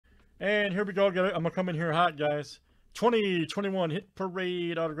And here we go. I'm going to come in here hot, guys. 2021 Hit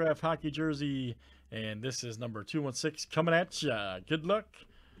Parade autograph hockey jersey. And this is number 216 coming at ya. Good luck.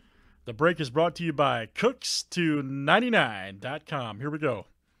 The break is brought to you by Cooks299.com. Here we go.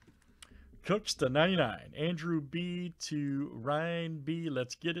 Cooks299. Andrew B to Ryan B.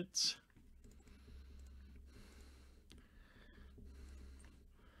 Let's get it.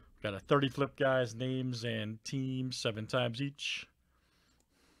 Got a 30 flip, guys. Names and teams 7 times each.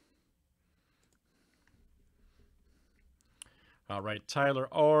 All right, Tyler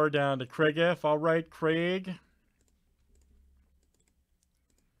R down to Craig F. All right, Craig.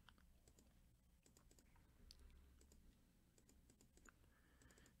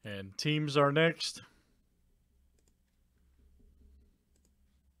 And teams are next.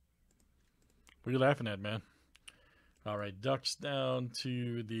 What are you laughing at, man? All right, Ducks down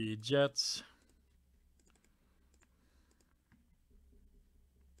to the Jets.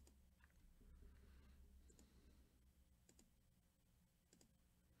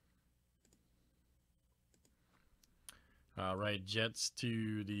 All right, Jets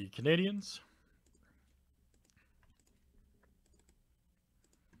to the Canadians.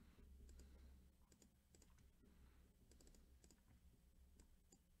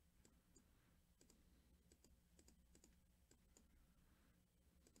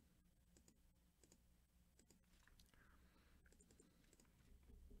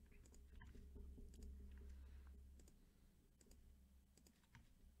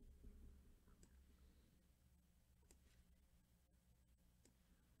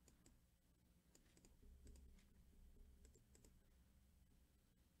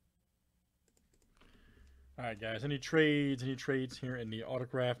 All right, guys. Any trades? Any trades here in the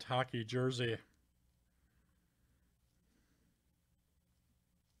autographed hockey jersey?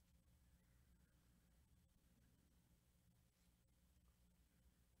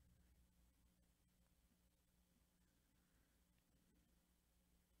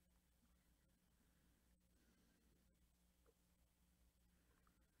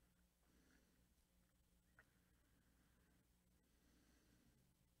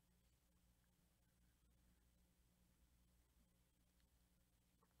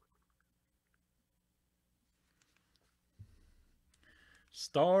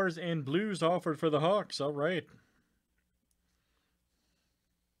 Stars and blues offered for the Hawks. All right.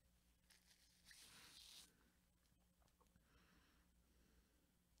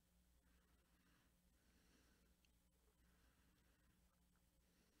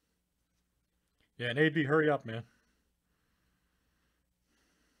 Yeah, and AB, hurry up, man.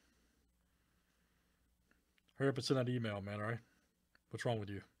 Hurry up and send that email, man, all right? What's wrong with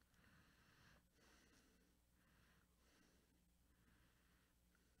you?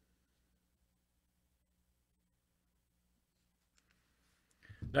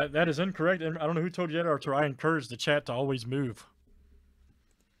 That is incorrect. And I don't know who told you that, or I encourage the chat to always move.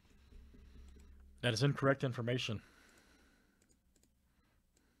 That is incorrect information.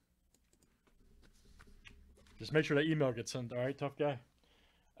 Just make sure that email gets sent. All right, tough guy.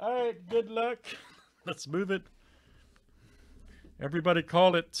 All right, good luck. Let's move it. Everybody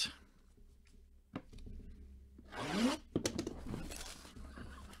call it.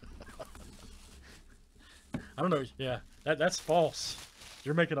 I don't know. Yeah, that's false.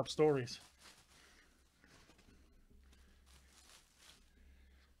 You're making up stories.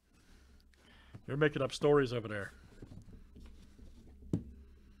 You're making up stories over there.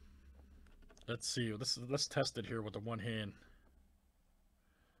 Let's see. Let's test it here with the one hand.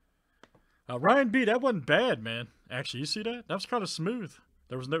 Ryan B, that wasn't bad, man. Actually, you see that? That was kind of smooth.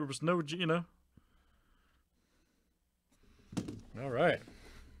 There was no, you know. All right.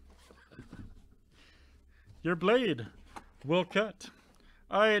 Your blade will cut.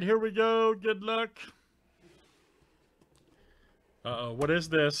 All right, here we go. Good luck. Uh-oh, what is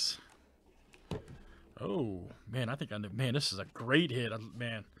this? Oh, man, I think I know. Man, this is a great hit.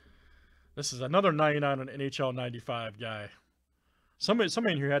 Man, this is another 99 on NHL 95 guy. Somebody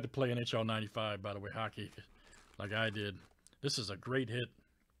in here had to play NHL 95, by the way, hockey, like I did. This is a great hit.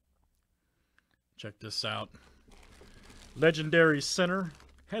 Check this out. Legendary center.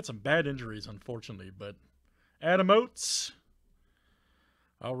 Had some bad injuries, unfortunately, but Adam Oates.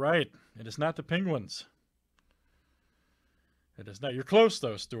 All right. It is not the Penguins. It is not. You're close,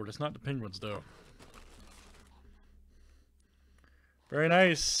 though, Stuart. It's not the Penguins, though. Very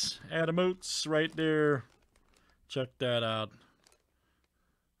nice. Adam Oates right there. Check that out.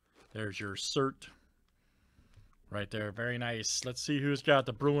 There's your cert. Right there. Very nice. Let's see who's got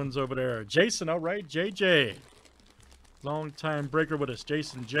the Bruins over there. Jason, all right. JJ. Long time breaker with us.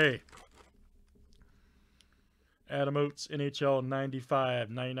 Jason J. Adam Oates, NHL 95,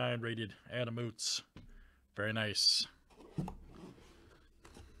 99 rated Adam Oates. Very nice.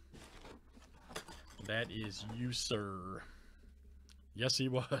 That is you, sir. Yes, he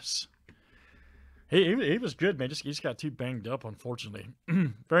was. He was good, man. He just got too banged up, unfortunately.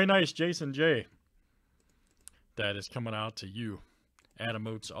 Very nice, Jason J. That is coming out to you. Adam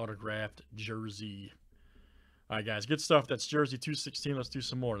Oates autographed jersey. All right, guys. Good stuff. That's jersey 216. Let's do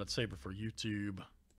some more. Let's save it for YouTube.